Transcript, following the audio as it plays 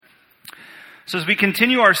So as we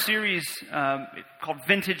continue our series called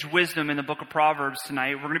Vintage Wisdom in the book of Proverbs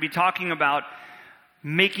tonight, we're going to be talking about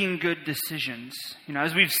making good decisions. You know,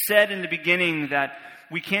 as we've said in the beginning that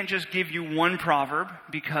we can't just give you one proverb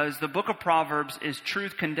because the book of Proverbs is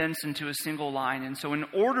truth condensed into a single line. And so in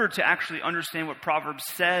order to actually understand what Proverbs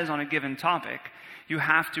says on a given topic, you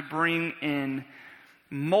have to bring in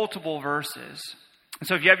multiple verses. And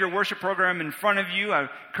so if you have your worship program in front of you, I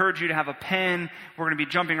encourage you to have a pen. We're going to be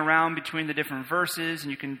jumping around between the different verses, and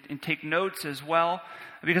you can take notes as well.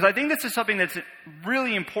 Because I think this is something that's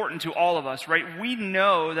really important to all of us, right? We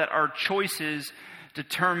know that our choices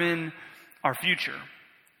determine our future.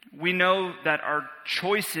 We know that our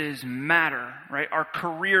choices matter, right? Our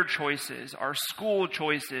career choices, our school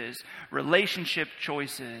choices, relationship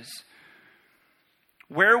choices,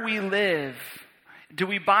 where we live. Do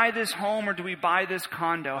we buy this home or do we buy this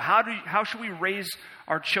condo? How should we raise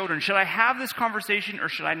our children? Should I have this conversation or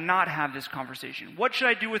should I not have this conversation? What should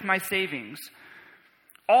I do with my savings?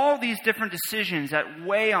 All these different decisions that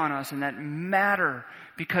weigh on us and that matter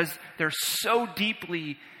because they're so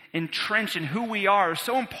deeply entrenched in who we are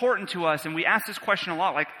so important to us. And we ask this question a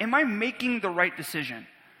lot, like, am I making the right decision?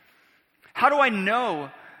 How do I know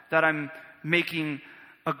that I'm making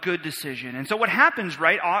a good decision? And so what happens,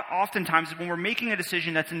 right, oftentimes when we're making a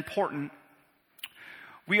decision that's important,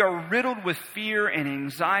 we are riddled with fear and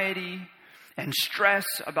anxiety and stress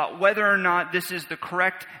about whether or not this is the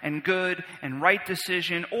correct and good and right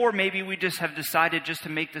decision, or maybe we just have decided just to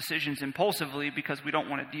make decisions impulsively because we don't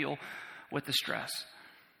want to deal with the stress.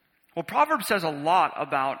 Well, Proverbs says a lot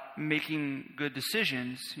about making good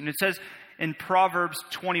decisions. And it says in Proverbs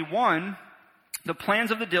 21, the plans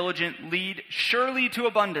of the diligent lead surely to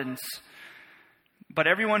abundance, but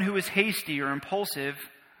everyone who is hasty or impulsive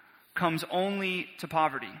comes only to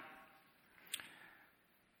poverty.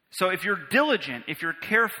 So if you're diligent, if you're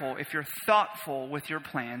careful, if you're thoughtful with your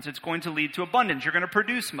plans, it's going to lead to abundance. You're going to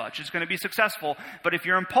produce much. It's going to be successful. But if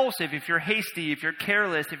you're impulsive, if you're hasty, if you're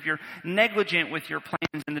careless, if you're negligent with your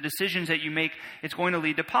plans and the decisions that you make, it's going to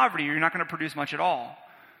lead to poverty. You're not going to produce much at all.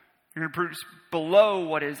 You're going to produce below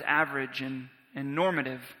what is average and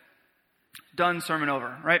normative. Done, sermon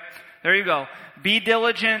over, right? There you go. Be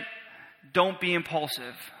diligent. Don't be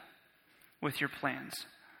impulsive with your plans.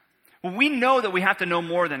 Well, we know that we have to know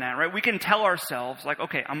more than that, right? We can tell ourselves, like,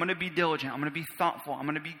 okay, I'm going to be diligent. I'm going to be thoughtful. I'm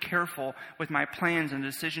going to be careful with my plans and the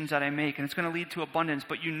decisions that I make. And it's going to lead to abundance.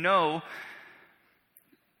 But you know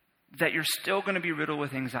that you're still going to be riddled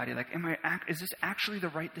with anxiety. Like, is this actually the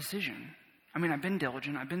right decision? I mean, I've been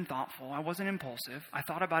diligent. I've been thoughtful. I wasn't impulsive. I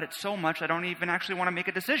thought about it so much I don't even actually want to make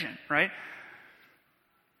a decision, right?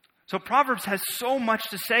 So Proverbs has so much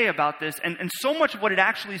to say about this, and so much of what it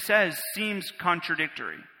actually says seems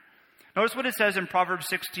contradictory. Notice what it says in Proverbs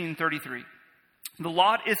 16:33. The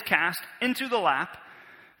lot is cast into the lap,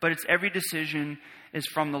 but its every decision is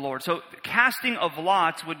from the Lord. So the casting of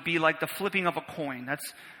lots would be like the flipping of a coin.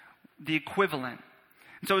 That's the equivalent.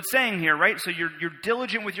 And so it's saying here, right? So you're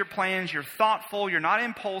diligent with your plans, you're thoughtful, you're not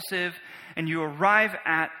impulsive, and you arrive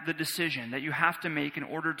at the decision that you have to make in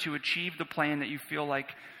order to achieve the plan that you feel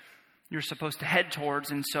like you're supposed to head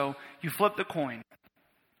towards. And so you flip the coin.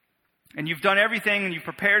 And you've done everything, and you've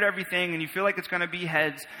prepared everything, and you feel like it's going to be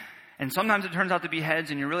heads. And sometimes it turns out to be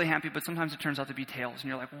heads, and you're really happy, but sometimes it turns out to be tails. And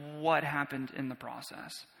you're like, what happened in the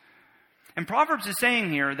process? And Proverbs is saying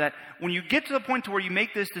here that when you get to the point to where you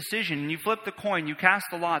make this decision, and you flip the coin, you cast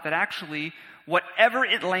the lot, that actually, whatever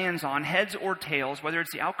it lands on, heads or tails, whether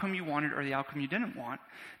it's the outcome you wanted or the outcome you didn't want,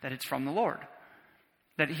 that it's from the Lord.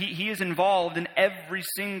 That he is involved in every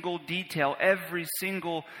single detail, every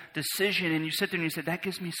single decision. And you sit there and you say, that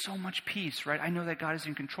gives me so much peace, right? I know that God is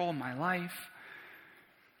in control of my life.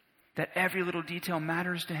 That every little detail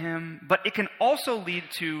matters to him. But it can also lead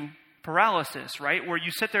to paralysis, right? Where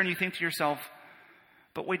you sit there and you think to yourself,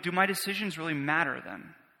 but wait, do my decisions really matter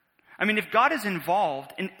then? I mean, if God is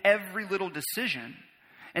involved in every little decision,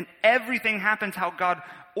 and everything happens how God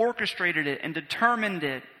orchestrated it and determined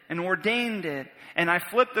it, and ordained it, and I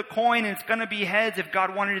flip the coin and it's going to be heads if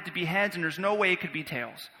God wanted it to be heads, and there's no way it could be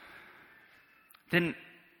tails, then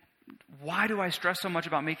why do I stress so much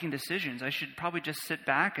about making decisions? I should probably just sit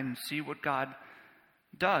back and see what God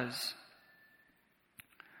does.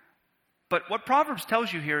 But what Proverbs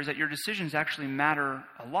tells you here is that your decisions actually matter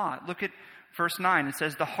a lot. Look at verse 9. It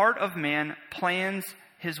says, the heart of man plans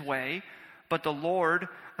his way, but the Lord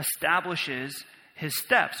establishes his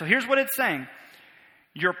steps. So here's what it's saying.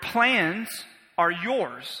 Your plans are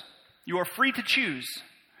yours. You are free to choose.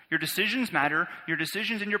 Your decisions matter. Your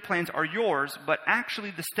decisions and your plans are yours. But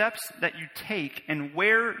actually the steps that you take and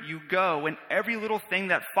where you go and every little thing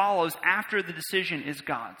that follows after the decision is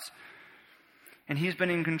God's. and he's been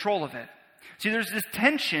in control of it. See, there's this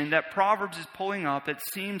tension that Proverbs is pulling up that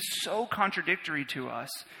seems so contradictory to us.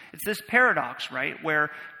 It's this paradox, right,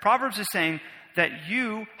 where Proverbs is saying that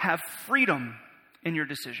you have freedom in your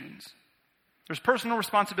decisions. There's personal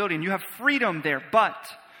responsibility, and you have freedom there, but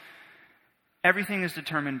everything is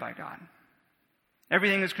determined by God.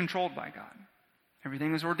 Everything is controlled by God.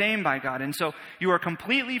 Everything is ordained by God. And so you are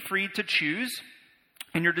completely free to choose,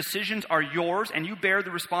 and your decisions are yours, and you bear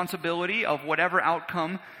the responsibility of whatever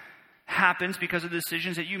outcome happens because of the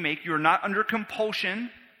decisions that you make. You are not under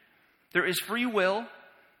compulsion. There is free will,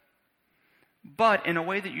 but in a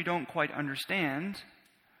way that you don't quite understand,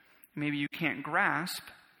 maybe you can't grasp,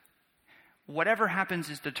 whatever happens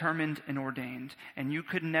is determined and ordained, and you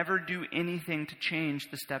could never do anything to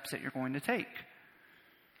change the steps that you're going to take.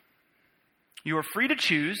 You are free to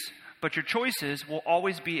choose, but your choices will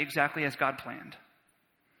always be exactly as God planned.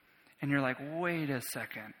 And you're like, wait a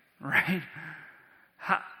second, right?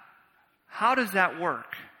 How does that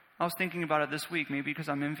work? I was thinking about it this week, maybe because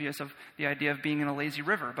I'm envious of the idea of being in a lazy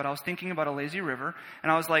river, but I was thinking about a lazy river,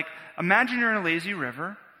 and I was like, imagine you're in a lazy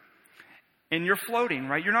river, and you're floating,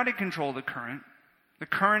 right? You're not in control of the current. The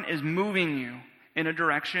current is moving you in a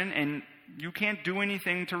direction, and you can't do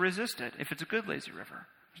anything to resist it if it's a good lazy river.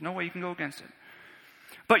 There's no way you can go against it.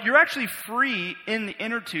 But you're actually free in the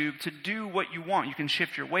inner tube to do what you want. You can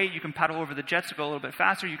shift your weight. You can paddle over the jets to go a little bit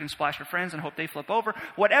faster. You can splash your friends and hope they flip over.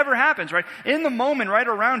 Whatever happens, right? In the moment, right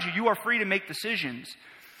around you, you are free to make decisions.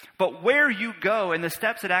 But where you go and the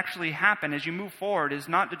steps that actually happen as you move forward is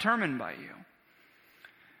not determined by you.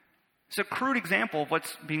 It's a crude example of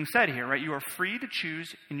what's being said here, right? You are free to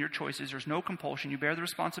choose in your choices. There's no compulsion. You bear the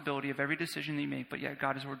responsibility of every decision that you make, but yet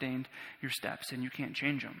God has ordained your steps and you can't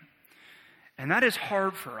change them. And that is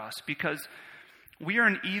hard for us because we are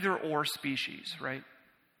an either-or species, right?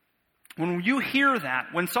 When you hear that,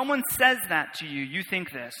 when someone says that to you, you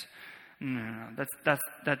think this, no,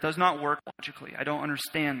 that does not work logically. I don't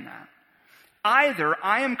understand that. Either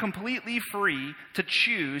I am completely free to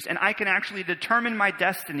choose and I can actually determine my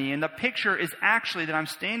destiny, and the picture is actually that I'm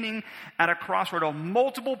standing at a crossroad of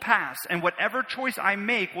multiple paths, and whatever choice I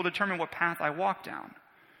make will determine what path I walk down.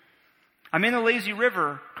 I'm in a lazy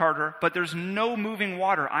river, Carter, but there's no moving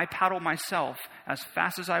water. I paddle myself as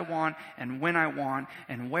fast as I want and when I want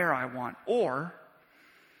and where I want. Or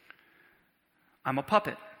I'm a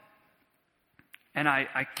puppet. And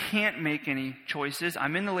I can't make any choices.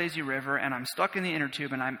 I'm in the lazy river and I'm stuck in the inner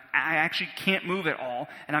tube and I actually can't move at all.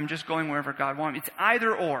 And I'm just going wherever God wants me. It's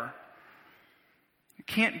either or. It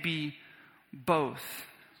can't be both.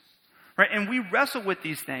 Right? And we wrestle with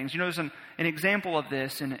these things. You know, there's an example of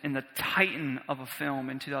this in the titan of a film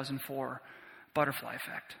in 2004, Butterfly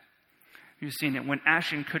Effect. You've seen it when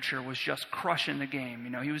Ashton Kutcher was just crushing the game. You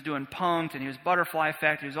know, he was doing Punk'd and he was Butterfly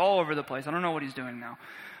Effect. He was all over the place. I don't know what he's doing now.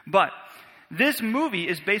 But this movie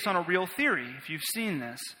is based on a real theory, if you've seen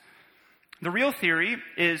this. The real theory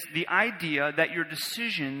is the idea that your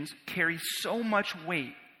decisions carry so much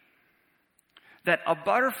weight that a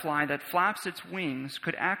butterfly that flaps its wings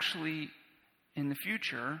could actually, in the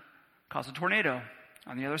future, cause a tornado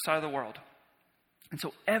on the other side of the world. And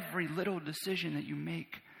so every little decision that you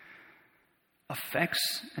make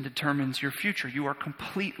affects and determines your future. You are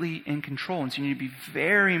completely in control, and so you need to be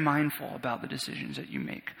very mindful about the decisions that you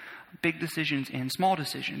make. Big decisions and small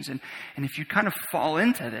decisions. And if you kind of fall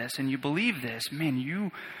into this and you believe this, man,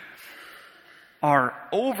 you are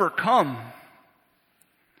overcome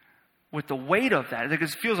with the weight of that.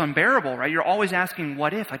 Because it feels unbearable, right? You're always asking,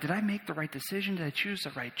 what if? Like, did I make the right decision? Did I choose the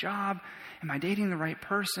right job? Am I dating the right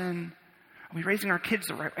person? Are we raising our kids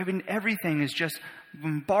the right? I mean, everything is just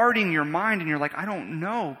bombarding your mind, and you're like, I don't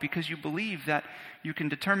know, because you believe that you can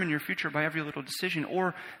determine your future by every little decision.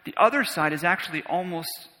 Or the other side is actually almost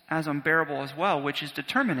as unbearable as well, which is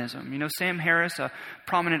determinism. You know, Sam Harris, a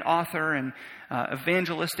prominent author and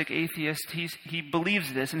evangelistic atheist, he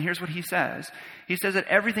believes this, and here's what he says. He says that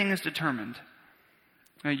everything is determined.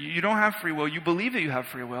 Now, you don't have free will. You believe that you have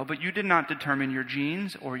free will, but you did not determine your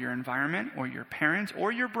genes or your environment or your parents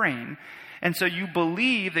or your brain. And so you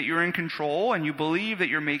believe that you're in control and you believe that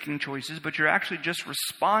you're making choices, but you're actually just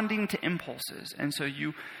responding to impulses. And so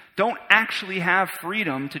you don't actually have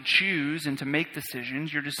freedom to choose and to make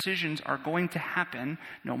decisions. Your decisions are going to happen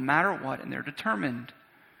no matter what, and they're determined.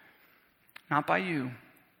 Not by you,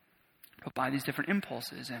 but by these different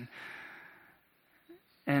impulses.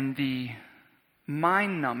 And the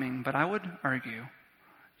mind-numbing, but I would argue,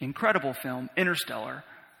 incredible film, Interstellar,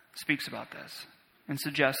 speaks about this and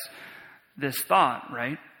suggests this thought,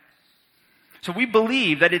 right? So we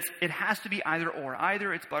believe that it has to be either or.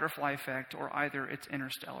 Either it's Butterfly Effect or either it's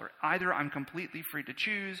Interstellar. Either I'm completely free to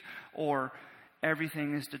choose or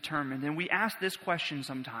everything is determined. And we ask this question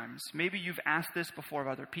sometimes. Maybe you've asked this before of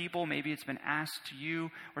other people. Maybe it's been asked to you,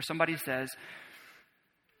 or somebody says,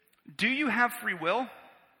 do you have free will,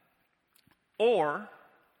 or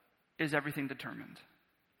is everything determined?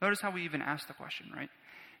 Notice how we even ask the question, right?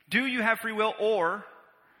 Do you have free will, or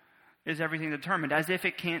is everything determined? As if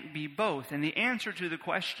it can't be both. And the answer to the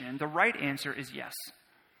question, the right answer is yes.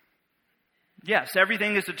 Yes,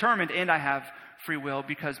 everything is determined, and I have free will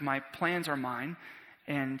because my plans are mine,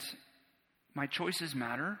 and my choices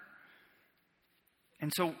matter.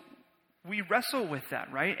 And so we wrestle with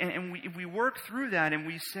that, right? And we work through that, and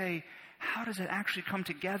we say, how does it actually come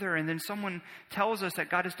together? And then someone tells us that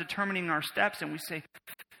God is determining our steps, and we say,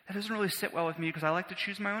 that doesn't really sit well with me because I like to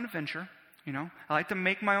choose my own adventure. I like to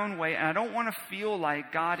make my own way, and I don't want to feel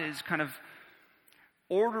like God is kind of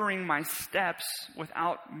ordering my steps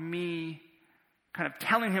without me kind of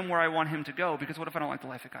telling him where I want him to go, because what if I don't like the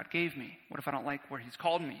life that God gave me? What if I don't like where he's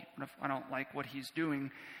called me? What if I don't like what he's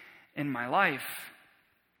doing in my life?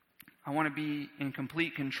 I want to be in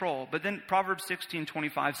complete control. But then Proverbs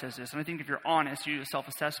 16:25 says this, and I think if you're honest, you do a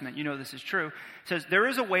self-assessment, you know this is true. It says, there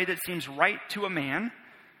is a way that seems right to a man,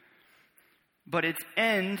 but its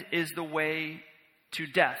end is the way to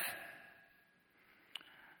death.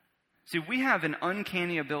 See, we have an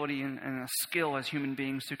uncanny ability and a skill as human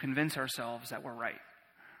beings to convince ourselves that we're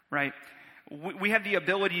right? We have the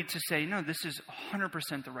ability to say, no, this is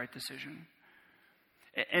 100% the right decision.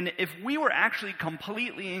 And if we were actually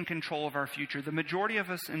completely in control of our future, the majority of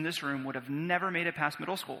us in this room would have never made it past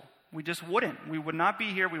middle school. We just wouldn't. We would not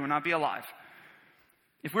be here. We would not be alive.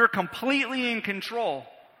 If we were completely in control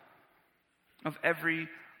of every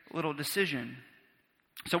little decision.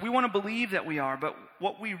 So we want to believe that we are, but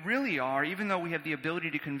what we really are, even though we have the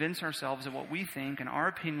ability to convince ourselves of what we think and our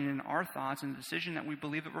opinion and our thoughts and the decision that we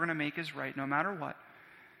believe that we're going to make is right, no matter what,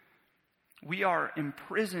 we are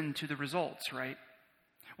imprisoned to the results, right?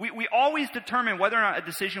 We always determine whether or not a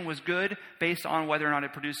decision was good based on whether or not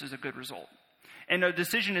it produces a good result. And a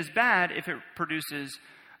decision is bad if it produces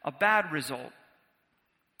a bad result.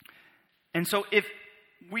 And so if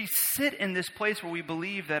we sit in this place where we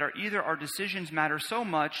believe that either our decisions matter so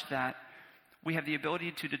much that we have the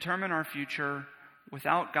ability to determine our future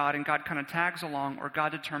without God, and God kind of tags along, or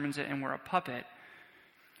God determines it and we're a puppet,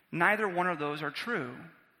 neither one of those are true.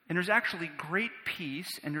 And there's actually great peace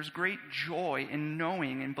and there's great joy in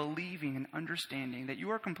knowing and believing and understanding that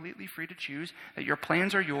you are completely free to choose, that your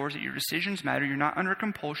plans are yours, that your decisions matter, you're not under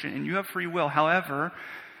compulsion, and you have free will. However,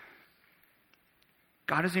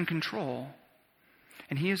 God is in control.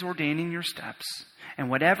 And he is ordaining your steps. And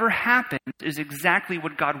whatever happens is exactly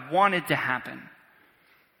what God wanted to happen.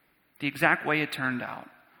 The exact way it turned out.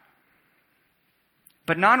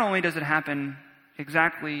 But not only does it happen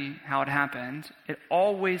exactly how it happened, it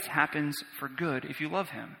always happens for good if you love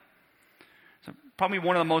him. So probably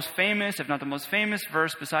one of the most famous, if not the most famous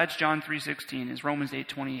verse besides John 3:16 is Romans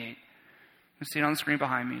 8:28. You see it on the screen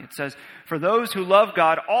behind me. It says, for those who love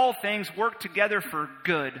God, all things work together for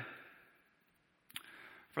good.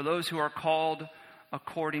 For those who are called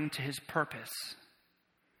according to his purpose.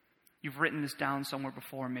 You've written this down somewhere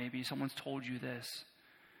before, maybe. Someone's told you this.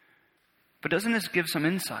 But doesn't this give some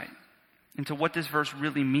insight into what this verse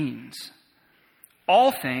really means?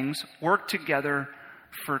 All things work together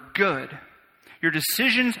for good. Your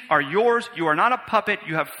decisions are yours. You are not a puppet.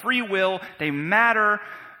 You have free will. They matter.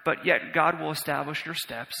 But yet God will establish your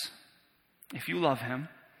steps, if you love him,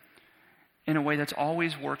 in a way that's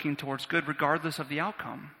always working towards good, regardless of the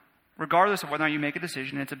outcome. Regardless of whether or not you make a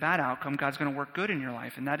decision and it's a bad outcome, God's going to work good in your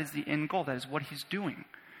life. And that is the end goal. That is what he's doing.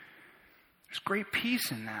 There's great peace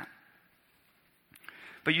in that.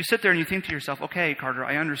 But you sit there and you think to yourself, okay, Carter,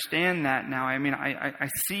 I understand that now. I mean, I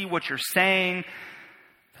see what you're saying,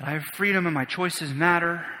 that I have freedom and my choices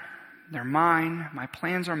matter. They're mine. My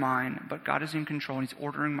plans are mine. But God is in control and he's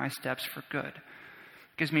ordering my steps for good.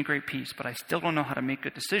 It gives me great peace, but I still don't know how to make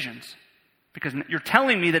good decisions. Because you're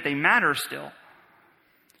telling me that they matter still.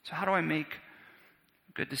 So how do I make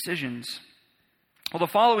good decisions? Well, the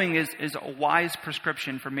following is a wise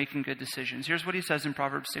prescription for making good decisions. Here's what he says in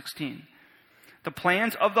Proverbs 16. The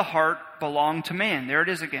plans of the heart belong to man. There it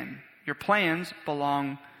is again. Your plans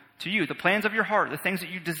belong to you. The plans of your heart, the things that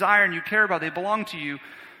you desire and you care about, they belong to you.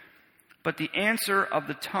 But the answer of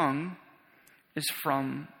the tongue is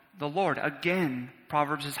from the Lord. Again,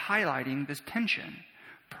 Proverbs is highlighting this tension.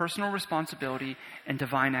 Personal responsibility and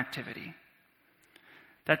divine activity.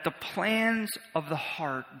 That the plans of the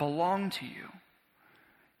heart belong to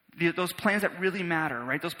you. Those plans that really matter,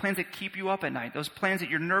 right? Those plans that keep you up at night. Those plans that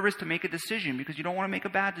you're nervous to make a decision because you don't want to make a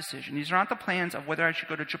bad decision. These are not the plans of whether I should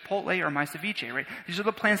go to Chipotle or my ceviche, right? These are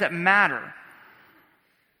the plans that matter.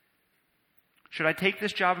 Should I take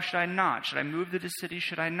this job or should I not? Should I move to this city?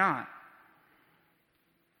 Should I not?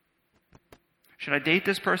 Should I date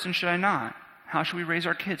this person? Should I not? How should we raise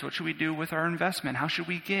our kids? What should we do with our investment? How should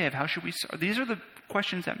we give? How should we... These are the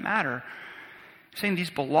questions that matter. Saying these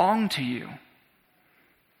belong to you.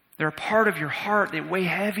 They're a part of your heart. They weigh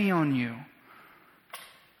heavy on you.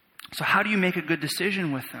 So how do you make a good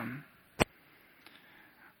decision with them?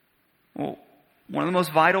 Well, one of the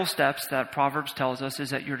most vital steps that Proverbs tells us is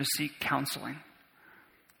that you're to seek counseling.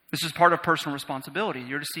 This is part of personal responsibility.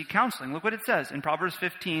 You're to seek counseling. Look what it says in Proverbs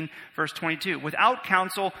 15, verse 22. Without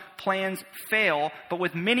counsel, plans fail, but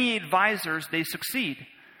with many advisors, they succeed.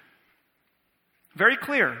 Very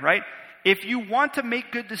clear, right? If you want to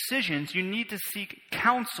make good decisions, you need to seek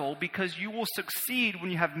counsel because you will succeed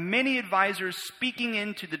when you have many advisors speaking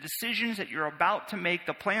into the decisions that you're about to make,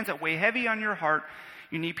 the plans that weigh heavy on your heart.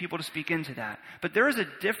 You need people to speak into that. But there is a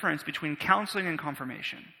difference between counseling and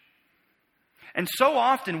confirmation. And so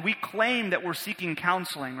often we claim that we're seeking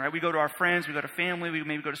counseling, right? We go to our friends, we go to family, we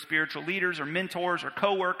maybe go to spiritual leaders or mentors or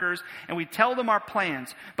coworkers, and we tell them our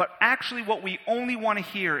plans. But actually what we only want to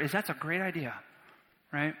hear is, that's a great idea,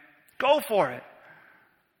 right? Go for it.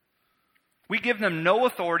 We give them no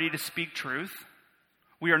authority to speak truth.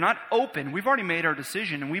 We are not open. We've already made our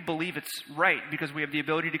decision and we believe it's right because we have the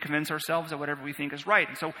ability to convince ourselves that whatever we think is right.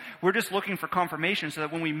 And so we're just looking for confirmation so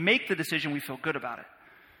that when we make the decision, we feel good about it.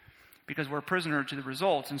 Because we're a prisoner to the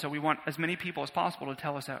results. And so we want as many people as possible to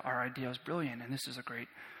tell us that our idea is brilliant and this is a great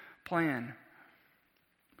plan.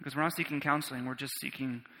 Because we're not seeking counseling, we're just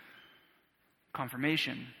seeking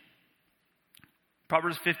confirmation.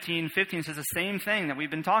 Proverbs 15:15 says the same thing that we've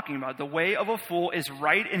been talking about. The way of a fool is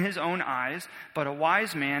right in his own eyes, but a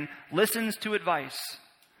wise man listens to advice.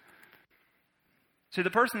 So the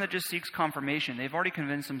person that just seeks confirmation, they've already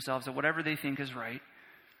convinced themselves that whatever they think is right.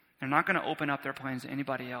 They're not going to open up their plans to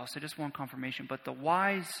anybody else. They just want confirmation. But the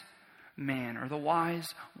wise man or the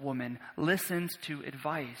wise woman listens to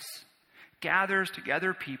advice, gathers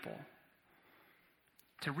together people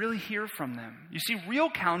to really hear from them. You see,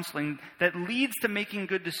 real counseling that leads to making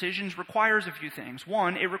good decisions requires a few things.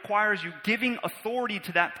 One, it requires you giving authority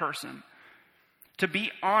to that person to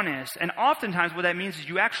be honest. And oftentimes what that means is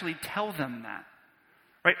you actually tell them that.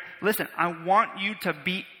 Right? Listen, I want you to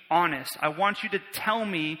be honest. I want you to tell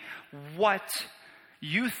me what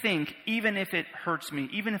you think, even if it hurts me,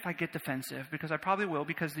 even if I get defensive, because I probably will,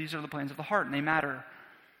 because these are the plans of the heart and they matter.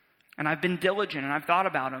 And I've been diligent and I've thought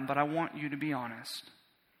about them, but I want you to be honest.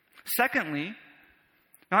 Secondly,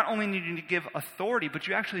 not only need you to give authority, but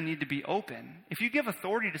you actually need to be open. If you give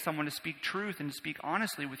authority to someone to speak truth and to speak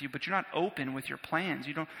honestly with you, but you're not open with your plans,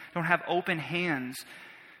 you don't have open hands,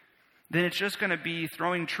 then it's just going to be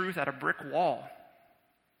throwing truth at a brick wall.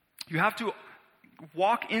 You have to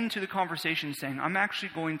walk into the conversation saying, I'm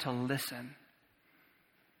actually going to listen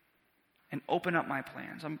and open up my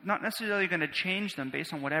plans. I'm not necessarily going to change them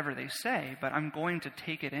based on whatever they say, but I'm going to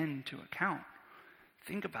take it into account.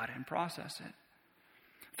 Think about it and process it.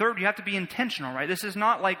 Third, you have to be intentional, right? This is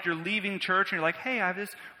not like you're leaving church and you're like, hey, I have this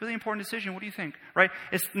really important decision. What do you think? Right?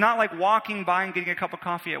 It's not like walking by and getting a cup of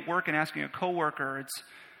coffee at work and asking a coworker.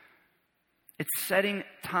 It's setting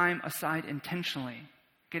time aside intentionally.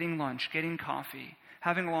 Getting lunch, getting coffee,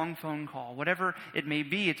 having a long phone call, whatever it may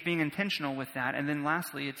be, it's being intentional with that. And then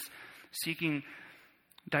lastly, it's seeking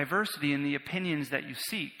diversity in the opinions that you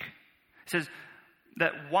seek. It says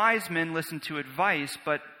that wise men listen to advice,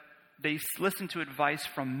 but they listen to advice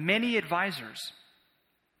from many advisors.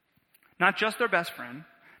 Not just their best friend,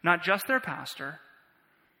 not just their pastor,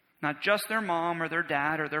 not just their mom or their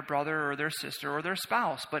dad or their brother or their sister or their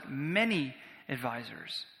spouse, but many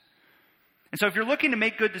advisors. And so if you're looking to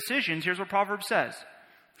make good decisions, here's what Proverbs says.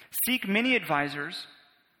 Seek many advisors,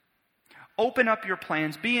 open up your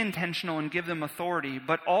plans, be intentional and give them authority,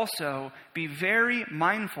 but also be very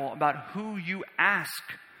mindful about who you ask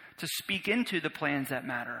to speak into the plans that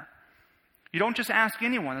matter. You don't just ask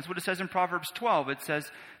anyone. That's what it says in Proverbs 12. It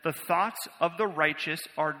says, the thoughts of the righteous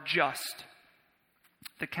are just.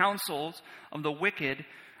 The counsels of the wicked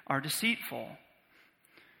are deceitful.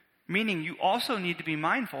 Meaning you also need to be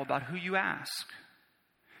mindful about who you ask.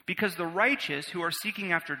 Because the righteous who are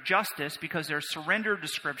seeking after justice, because they're surrendered to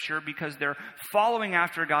Scripture, because they're following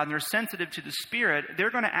after God and they're sensitive to the Spirit, they're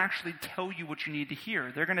going to actually tell you what you need to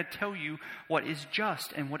hear. They're going to tell you what is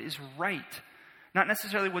just and what is right. Not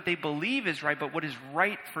necessarily what they believe is right, but what is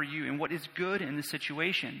right for you and what is good in the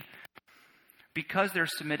situation. Because they're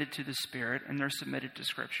submitted to the Spirit and they're submitted to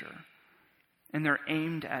Scripture. And they're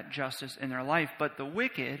aimed at justice in their life. But the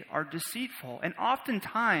wicked are deceitful. And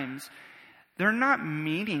oftentimes, they're not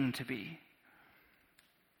meaning to be.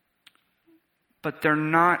 But they're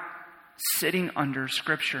not sitting under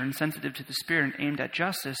Scripture and sensitive to the Spirit and aimed at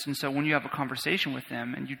justice. And so when you have a conversation with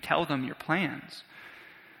them and you tell them your plans,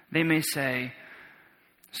 they may say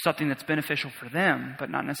something that's beneficial for them, but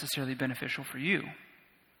not necessarily beneficial for you.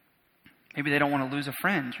 Maybe they don't want to lose a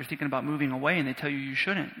friend. You're thinking about moving away and they tell you you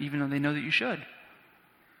shouldn't, even though they know that you should.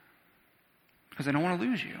 Because they don't want to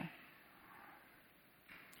lose you.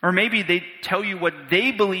 Or maybe they tell you what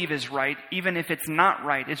they believe is right, even if it's not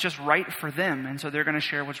right. It's just right for them, and so they're going to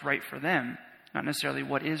share what's right for them, not necessarily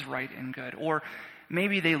what is right and good. Or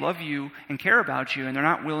maybe they love you and care about you, and they're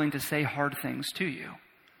not willing to say hard things to you,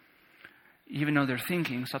 even though they're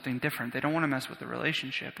thinking something different. They don't want to mess with the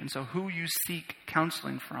relationship. And so who you seek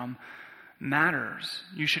counseling from matters.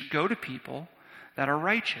 You should go to people that are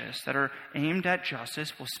righteous, that are aimed at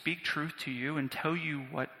justice, will speak truth to you and tell you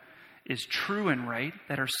what is true and right,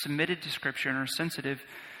 that are submitted to Scripture and are sensitive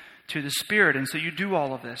to the Spirit. And so you do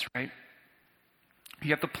all of this, right? You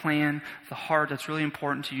have to plan the heart that's really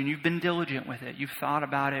important to you, and you've been diligent with it. You've thought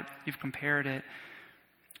about it. You've compared it.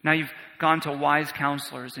 Now you've gone to wise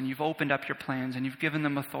counselors, and you've opened up your plans, and you've given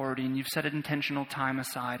them authority, and you've set an intentional time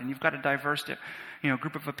aside, and you've got a diverse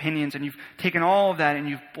group of opinions, and you've taken all of that, and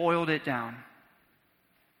you've boiled it down.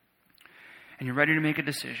 And you're ready to make a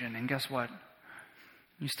decision, and guess what?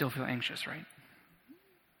 You still feel anxious, right?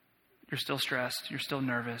 You're still stressed. You're still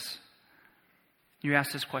nervous. You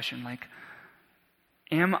ask this question like,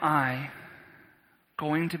 am I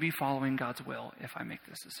going to be following God's will if I make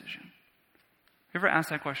this decision? You ever ask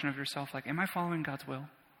that question of yourself? Like, am I following God's will?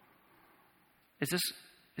 Is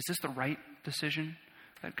this the right decision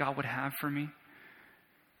that God would have for me?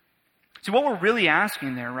 See, what we're really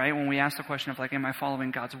asking there, right, when we ask the question of like, am I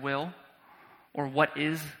following God's will? Or what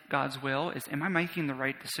is God's will? Is, am I making the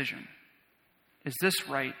right decision? Is this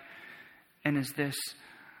right? And is this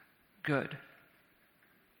good?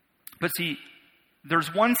 But see,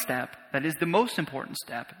 there's one step that is the most important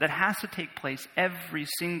step that has to take place every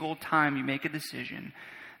single time you make a decision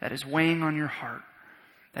that is weighing on your heart,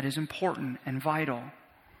 that is important and vital.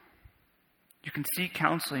 You can seek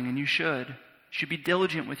counseling, and you should. You should be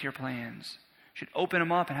diligent with your plans. You should open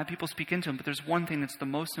them up and have people speak into them. But there's one thing that's the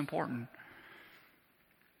most important.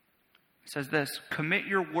 It says this, commit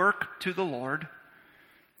your work to the Lord,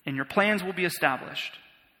 and your plans will be established.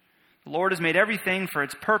 The Lord has made everything for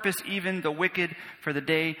its purpose, even the wicked for the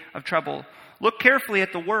day of trouble. Look carefully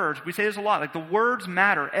at the words. We say this a lot, like the words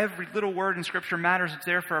matter. Every little word in Scripture matters. It's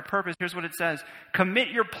there for a purpose. Here's what it says. Commit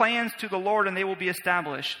your plans to the Lord, and they will be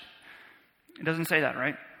established. It doesn't say that,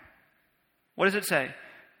 right? What does it say?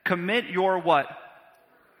 Commit your what?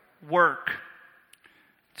 Work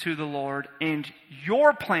to the Lord, and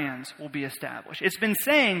your plans will be established. It's been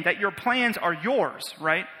saying that your plans are yours,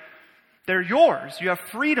 right? They're yours. You have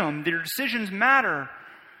freedom. Your decisions matter.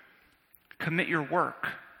 Commit your work.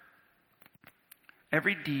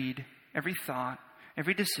 Every deed, every thought,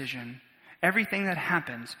 every decision, everything that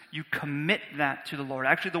happens, you commit that to the Lord.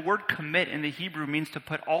 Actually, the word commit in the Hebrew means to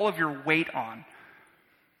put all of your weight on.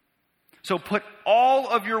 So put all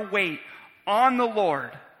of your weight on the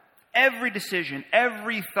Lord. Every decision,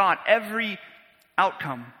 every thought, every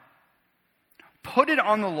outcome. Put it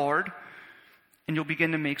on the Lord, and you'll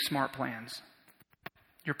begin to make smart plans.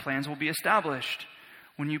 Your plans will be established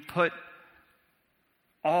when you put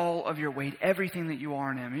all of your weight, everything that you are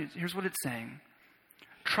in Him. Here's what it's saying.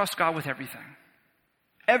 Trust God with everything.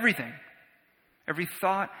 Everything. Every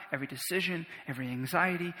thought, every decision, every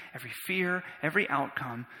anxiety, every fear, every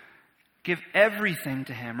outcome. Give everything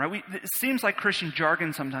to Him, right? It seems like Christian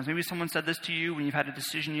jargon sometimes. Maybe someone said this to you when you've had a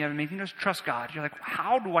decision you haven't made. You just trust God. You're like,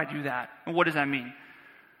 how do I do that? And what does that mean?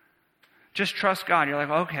 Just trust God. You're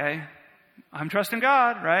like, okay, I'm trusting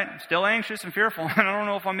God, right? I'm still anxious and fearful. I don't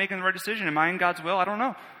know if I'm making the right decision. Am I in God's will? I don't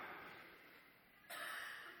know.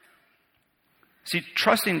 See,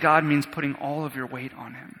 trusting God means putting all of your weight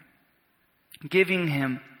on Him. Giving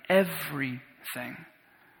Him everything.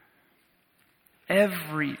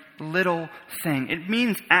 Every little thing. It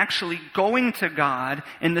means actually going to God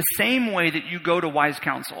in the same way that you go to wise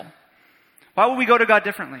counsel. Why would we go to God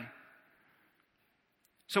differently?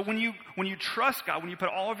 So when you trust God, when you put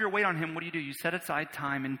all of your weight on Him, what do? You set aside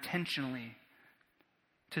time intentionally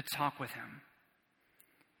to talk with Him.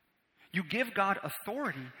 You give God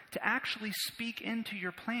authority to actually speak into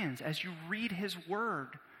your plans as you read His Word.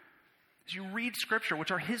 As you read Scripture,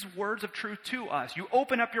 which are His words of truth to us. You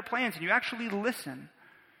open up your plans and you actually listen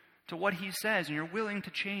to what He says, and you're willing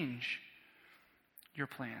to change your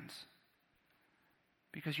plans.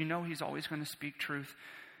 Because you know He's always going to speak truth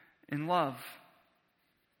in love.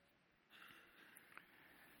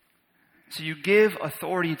 So you give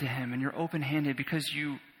authority to Him, and you're open-handed because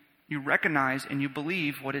you You recognize and you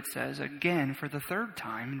believe what it says again for the third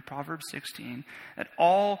time in Proverbs 16, that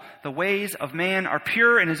all the ways of man are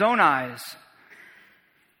pure in his own eyes,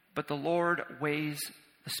 but the Lord weighs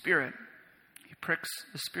the spirit. He pricks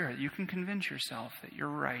the spirit. You can convince yourself that you're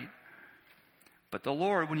right. But the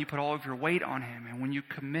Lord, when you put all of your weight on him and when you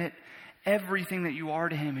commit everything that you are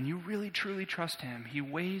to him and you really truly trust him, he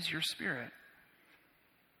weighs your spirit.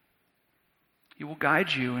 He will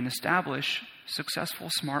guide you and establish successful,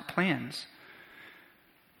 smart plans.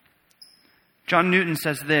 John Newton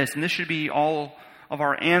says this, and this should be all of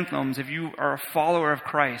our anthems if you are a follower of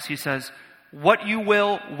Christ. He says, what you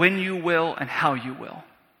will, when you will, and how you will.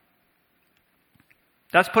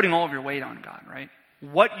 That's putting all of your weight on God, right?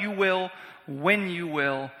 What you will, when you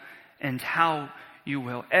will, and how you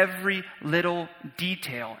will. Every little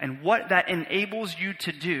detail. And what that enables you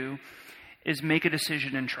to do is make a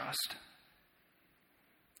decision and trust.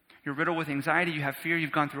 You're riddled with anxiety, you have fear,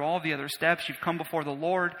 you've gone through all the other steps, you've come before the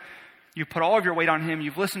Lord, you've put all of your weight on him,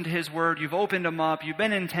 you've listened to his word, you've opened him up, you've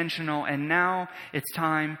been intentional, and now it's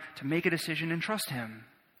time to make a decision and trust him.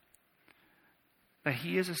 That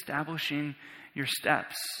he is establishing your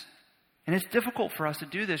steps. And it's difficult for us to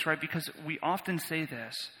do this, right? Because we often say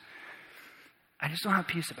this, I just don't have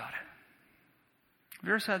peace about it. Have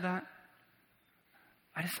you ever said that?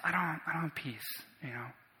 I don't have peace, you know.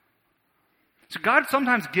 So God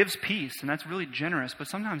sometimes gives peace, and that's really generous, but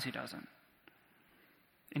sometimes he doesn't.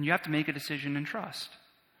 And you have to make a decision and trust.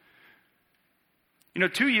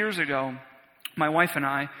 2 years ago, my wife and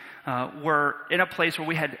I were in a place where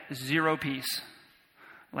we had zero peace.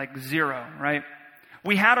 Like zero, right?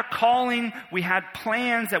 We had a calling, we had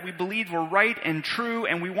plans that we believed were right and true,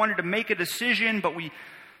 and we wanted to make a decision, but we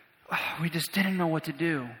just didn't know what to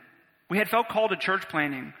do. We had felt called to church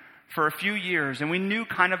planting for a few years, and we knew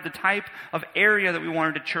kind of the type of area that we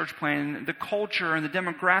wanted to church plant, the culture and the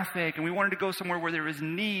demographic, and we wanted to go somewhere where there was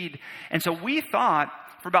need. And so we thought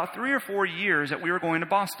for about 3 or 4 years that we were going to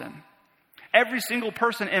Boston. Every single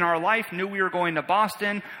person in our life knew we were going to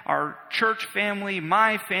Boston. Our church family,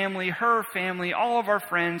 my family, her family, all of our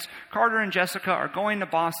friends, Carter and Jessica are going to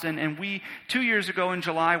Boston. And we, 2 years ago in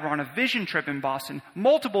July, were on a vision trip in Boston.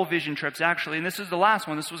 Multiple vision trips, actually. And this is the last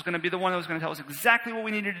one. This was going to be the one that was going to tell us exactly what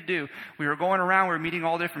we needed to do. We were going around. We were meeting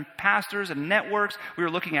all different pastors and networks. We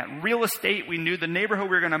were looking at real estate. We knew the neighborhood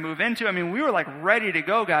we were going to move into. I mean, we were like ready to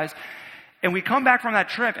go, guys. And we come back from that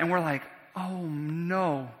trip and we're like, oh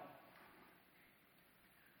no.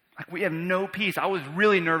 Like we have no peace. I was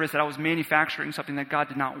really nervous that I was manufacturing something that God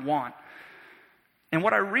did not want. And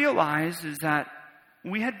what I realized is that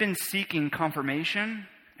we had been seeking confirmation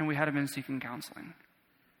and we hadn't been seeking counseling.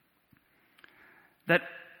 That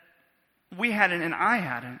we hadn't, and I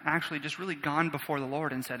hadn't, actually just really gone before the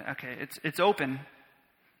Lord and said, okay, it's open.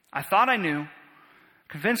 I thought I knew.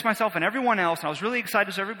 Convinced myself and everyone else. And I was really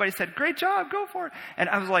excited. So everybody said, great job, go for it. And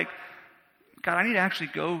I was like, God, I need to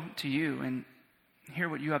actually go to you and hear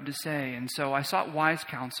what you have to say. And so I sought wise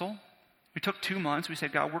counsel. We took 2 months. We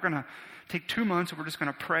said, God, we're going to take 2 months and we're just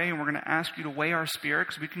going to pray and we're going to ask you to weigh our spirit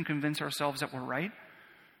because we can convince ourselves that we're right.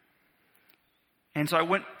 And so I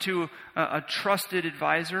went to a trusted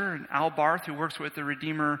advisor, Al Barth, who works with the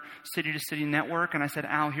Redeemer City to City Network. And I said,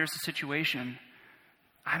 Al, here's the situation.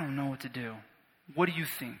 I don't know what to do. What do you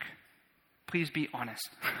think? Please be honest.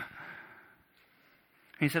 And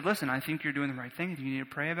he said, listen, I think you're doing the right thing. Do you need to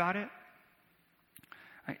pray about it?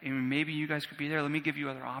 And maybe you guys could be there. Let me give you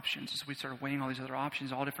other options. So we started weighing all these other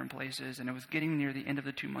options, all different places. And it was getting near the end of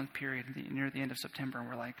the 2-month period, near the end of September. And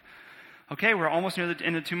we're like, okay, we're almost near the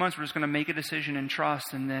end of 2 months. We're just going to make a decision and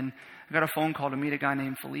trust. And then I got a phone call to meet a guy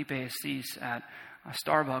named Felipe Assis at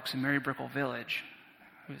Starbucks in Mary Brickell Village.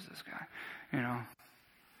 Who's this guy?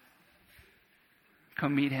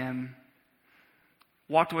 Come meet him.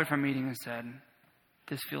 Walked away from the meeting and said,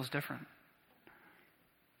 this feels different.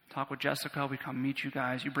 Talk with Jessica, we come meet you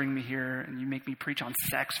guys, you bring me here, and you make me preach on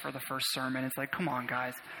sex for the first sermon. It's like, come on,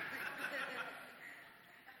 guys.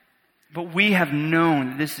 But we have known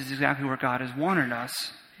that this is exactly where God has wanted us.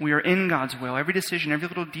 We are in God's will. Every decision, every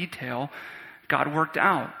little detail, God worked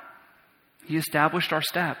out. He established our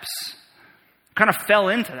steps. Kind of fell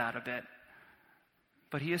into that a bit.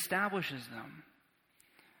 But he establishes them.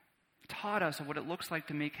 Taught us of what it looks like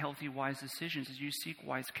to make healthy, wise decisions as you seek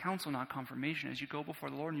wise counsel, not confirmation. As you go before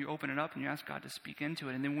the Lord and you open it up and you ask God to speak into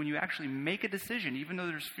it. And then when you actually make a decision, even though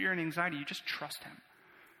there's fear and anxiety, you just trust him.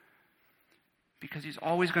 Because he's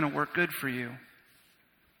always going to work good for you.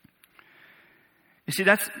 You see,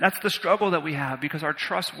 that's the struggle that we have because our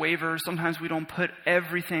trust wavers. Sometimes we don't put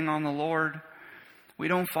everything on the Lord. We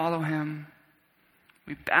don't follow him.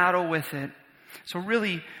 We battle with it. So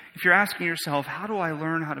really, if you're asking yourself, how do I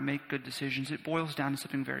learn how to make good decisions? It boils down to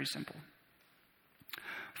something very simple.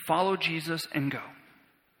 Follow Jesus and go.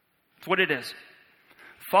 That's what it is.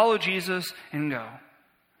 Follow Jesus and go.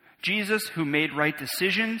 Jesus, who made right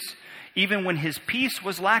decisions, even when his peace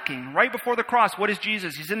was lacking. Right before the cross, what is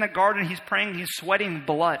Jesus? He's in the garden, he's praying, he's sweating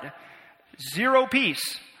blood. Zero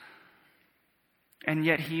peace. And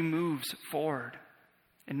yet he moves forward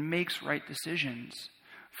and makes right decisions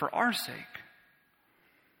for our sake.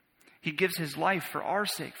 He gives his life for our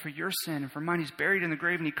sake, for your sin and for mine. He's buried in the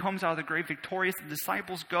grave and he comes out of the grave victorious. The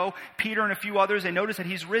disciples go. Peter and a few others, they notice that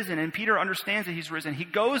he's risen, and Peter understands that he's risen. He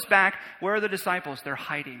goes back. Where are the disciples? They're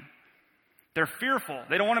hiding. They're fearful.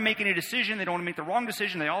 They don't want to make any decision. They don't want to make the wrong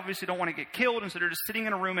decision. They obviously don't want to get killed, and so they're just sitting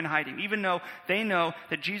in a room and hiding, even though they know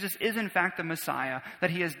that Jesus is in fact the Messiah, that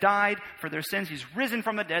he has died for their sins. He's risen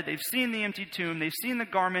from the dead. They've seen the empty tomb. They've seen the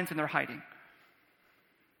garments, and they're hiding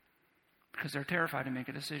because they're terrified to make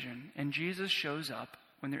a decision. And Jesus shows up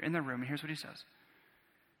when they're in the room, and here's what he says.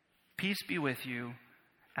 Peace be with you.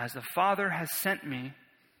 As the Father has sent me,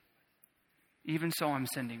 even so I'm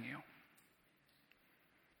sending you.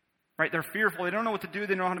 Right? They're fearful. They don't know what to do.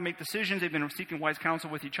 They don't know how to make decisions. They've been seeking wise counsel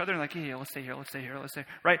with each other. They're like, hey, let's stay here, let's stay here, let's stay.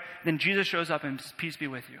 Right? Then Jesus shows up and says, peace be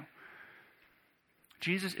with you.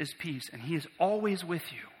 Jesus is peace, and he is always with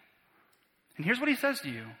you. And here's what he says to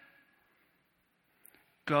you.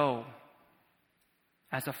 Go.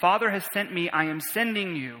 As the Father has sent me, I am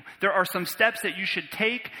sending you. There are some steps that you should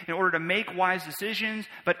take in order to make wise decisions,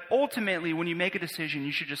 but ultimately, when you make a decision,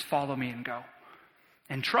 you should just follow me and go.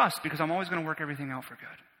 And trust, because I'm always going to work everything out for good.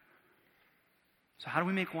 So how do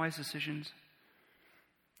we make wise decisions?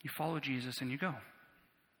 You follow Jesus and you go.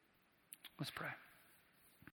 Let's pray.